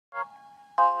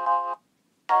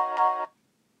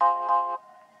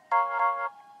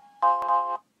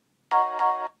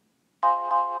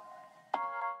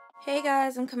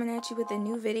guys, I'm coming at you with a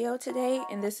new video today,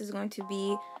 and this is going to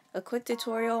be a quick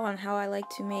tutorial on how I like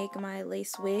to make my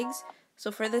lace wigs.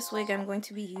 So for this wig, I'm going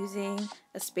to be using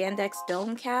a spandex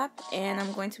dome cap, and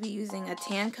I'm going to be using a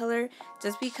tan color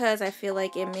just because I feel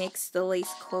like it makes the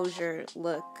lace closure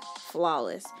look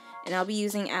flawless. And I'll be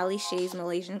using AliShes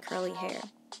Malaysian curly hair.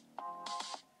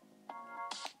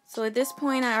 So at this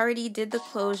point, I already did the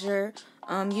closure.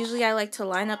 Usually I like to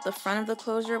line up the front of the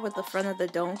closure with the front of the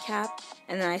dome cap,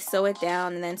 and then I sew it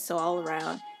down and then sew all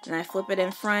around. And I flip it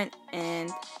in front and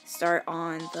start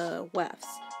on the wefts.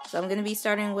 So I'm going to be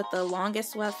starting with the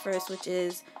longest weft first, which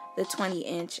is the 20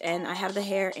 inch, and I have the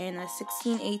hair in a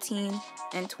 16, 18,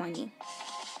 and 20.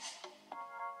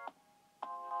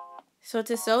 So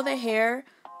to sew the hair,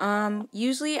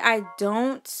 usually I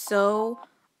don't sew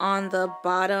on the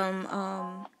bottom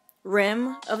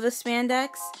rim of the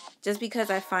spandex, just because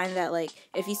I find that like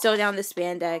if you sew down the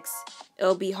spandex,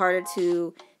 it'll be harder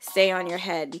to stay on your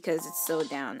head because it's sewed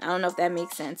down. I don't know if that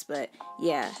makes sense, but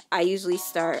yeah, I usually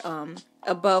start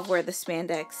above where the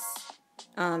spandex,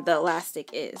 the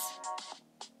elastic is.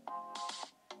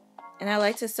 And I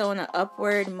like to sew in an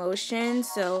upward motion,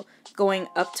 so going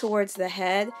up towards the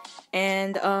head.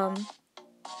 And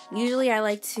usually I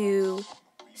like to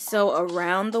sew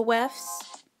around the wefts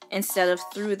instead of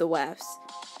through the wefts.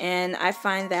 And I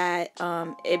find that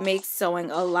it makes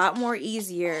sewing a lot more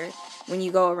easier when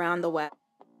you go around the weft.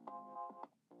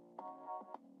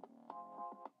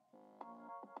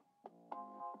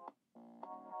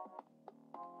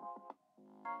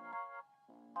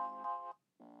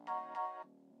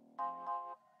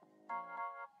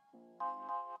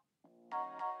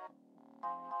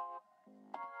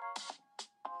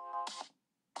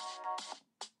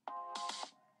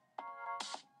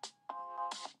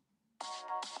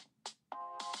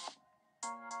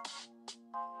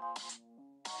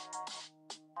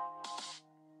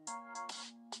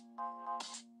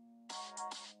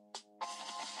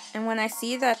 And when I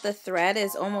see that the thread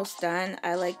is almost done,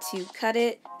 I like to cut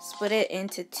it, split it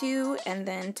into two, and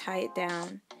then tie it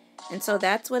down. And so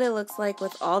that's what it looks like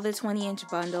with all the 20-inch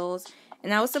bundles.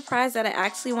 And I was surprised that I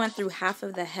actually went through half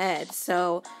of the head.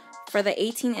 So for the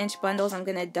 18-inch bundles, I'm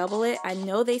going to double it. I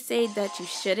know they say that you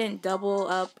shouldn't double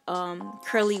up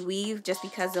curly weave just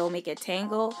because it'll make it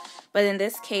tangle. But in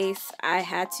this case, I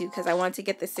had to because I wanted to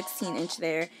get the 16-inch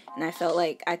there. And I felt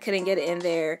like I couldn't get it in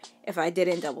there if I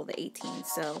didn't double the 18.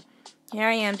 So here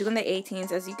I am doing the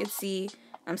 18s. As you can see,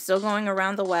 I'm still going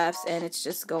around the wefts, and it's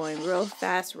just going real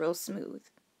fast, real smooth.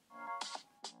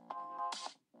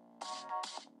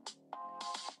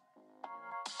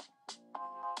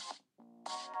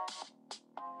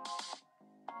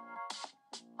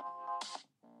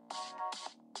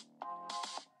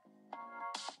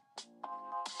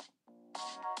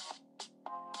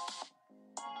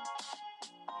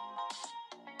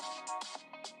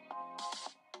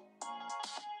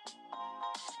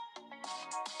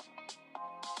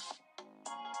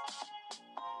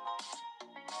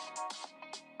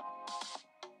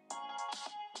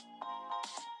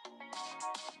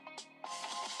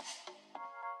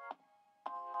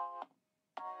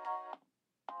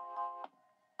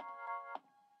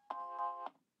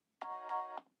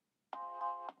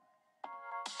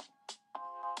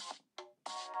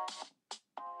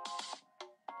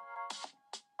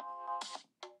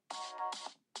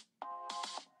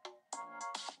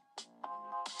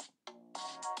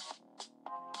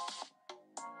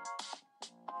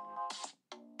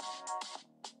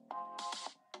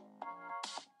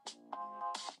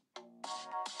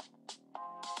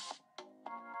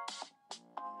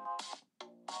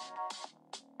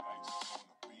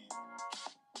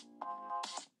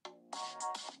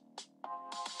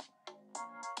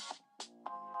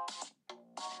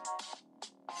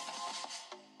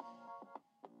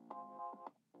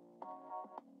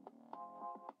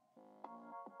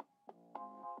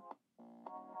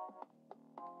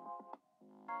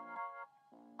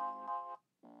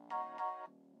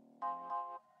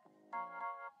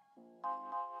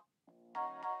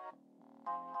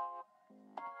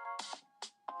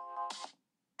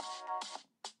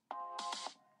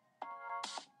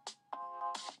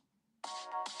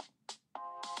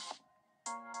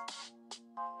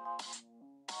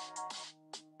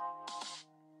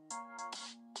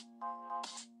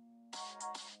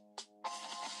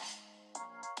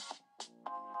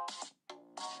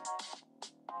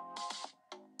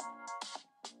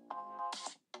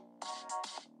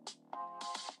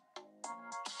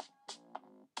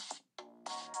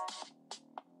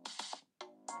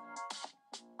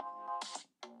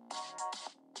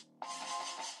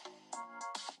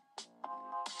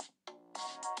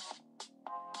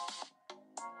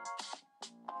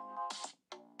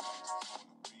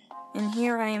 And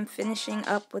here I am finishing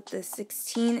up with the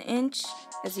 16-inch.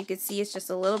 As you can see, it's just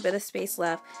a little bit of space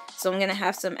left, so I'm going to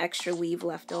have some extra weave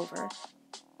left over.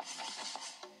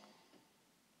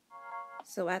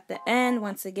 So at the end,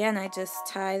 once again, I just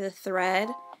tie the thread.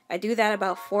 I do that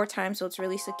about 4 times so it's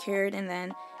really secured, and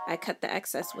then I cut the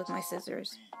excess with my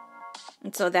scissors.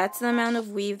 And so that's the amount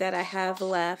of weave that I have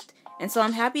left. And so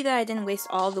I'm happy that I didn't waste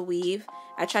all the weave.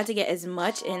 I tried to get as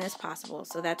much in as possible,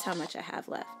 so that's how much I have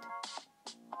left.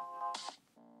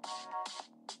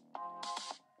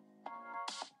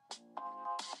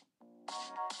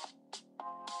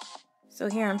 So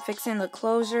here I'm fixing the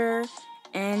closure,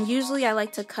 and usually I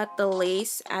like to cut the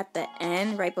lace at the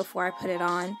end right before I put it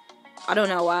on. I don't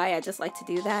know why, I just like to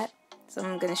do that. So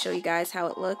I'm going to show you guys how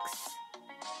it looks.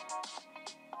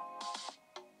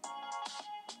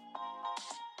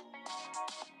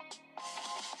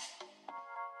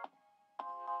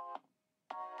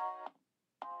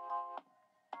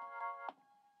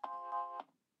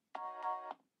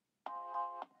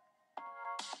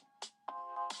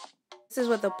 This is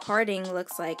what the parting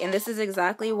looks like, and this is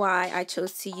exactly why I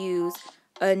chose to use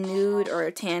a nude or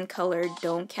a tan colored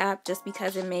dome cap, just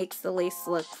because it makes the lace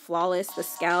look flawless. The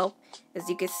scalp, as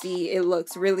you can see, it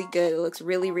looks really good. It looks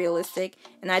really realistic,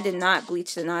 and I did not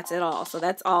bleach the knots at all, so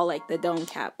that's all like the dome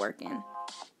cap working.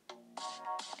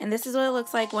 And this is what it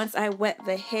looks like once I wet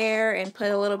the hair and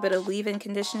put a little bit of leave-in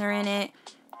conditioner in it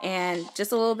and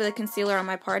just a little bit of concealer on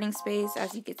my parting space.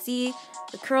 As you can see,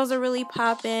 the curls are really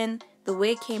popping. The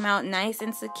wig came out nice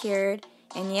and secured.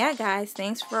 And yeah, guys,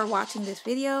 thanks for watching this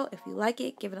video. If you like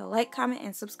it, give it a like, comment,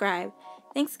 and subscribe.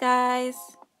 Thanks, guys.